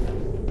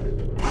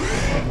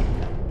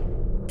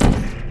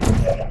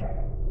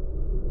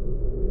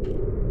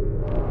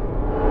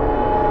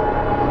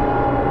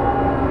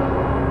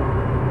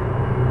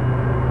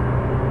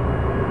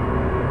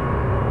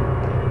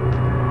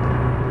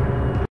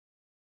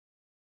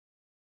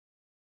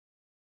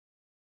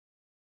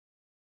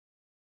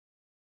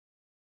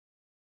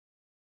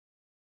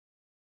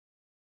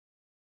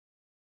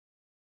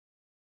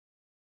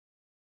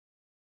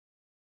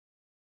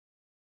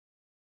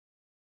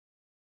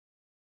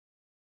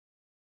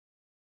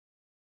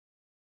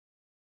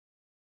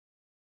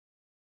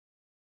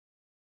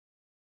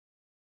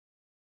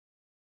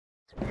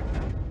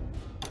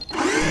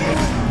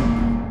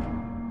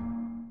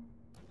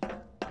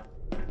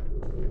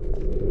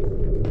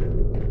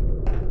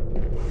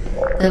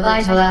 The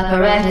vital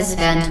apparatus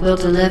vent will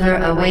deliver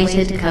a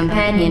weighted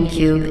companion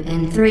cube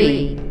in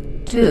 3,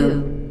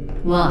 2,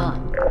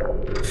 1.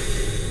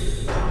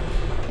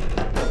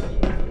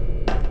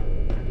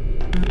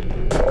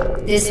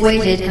 This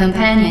weighted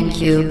companion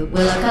cube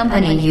will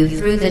accompany you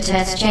through the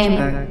test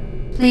chamber.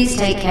 Please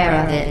take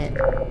care of it.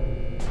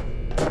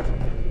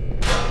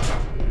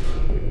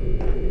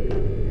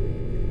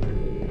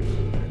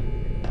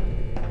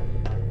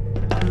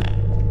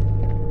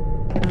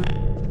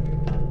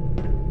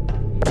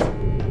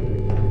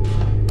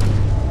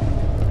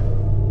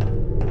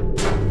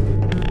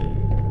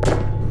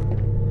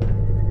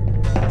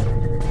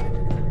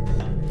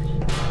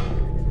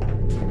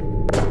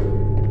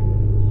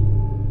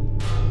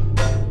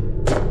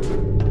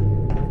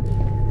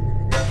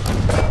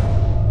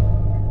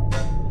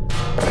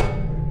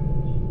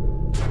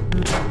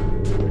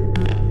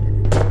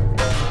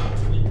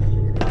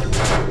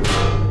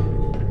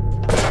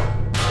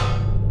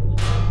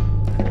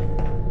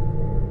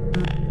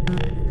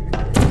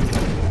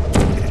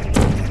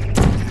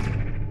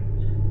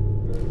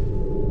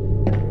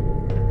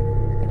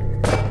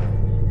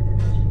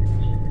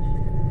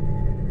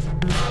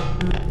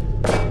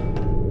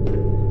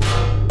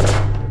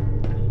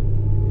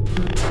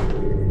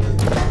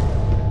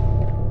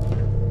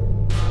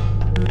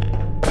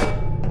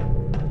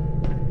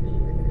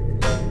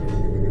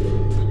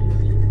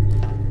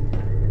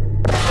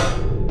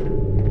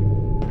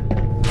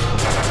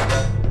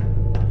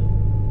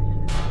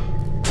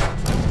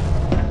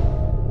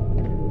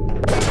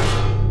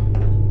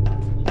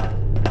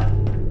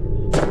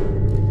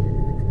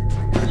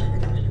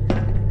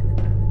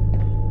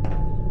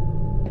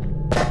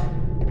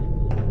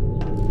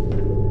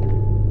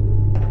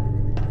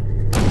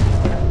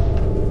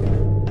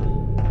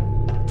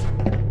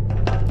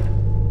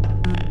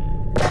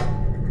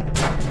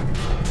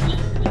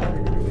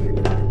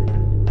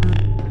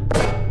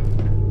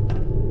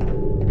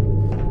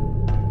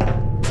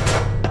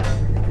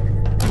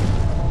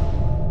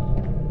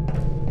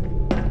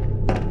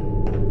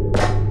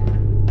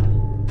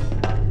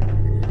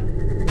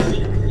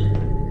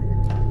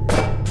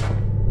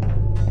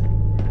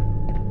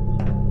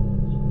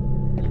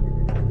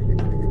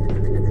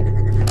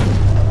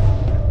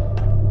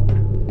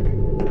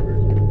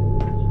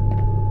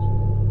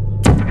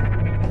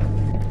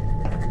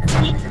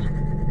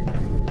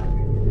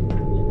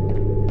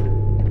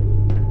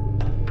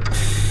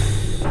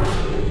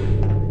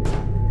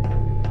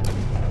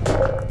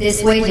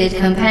 This weighted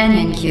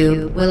companion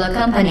cube will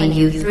accompany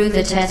you through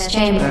the test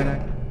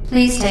chamber.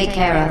 Please take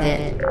care of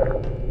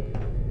it.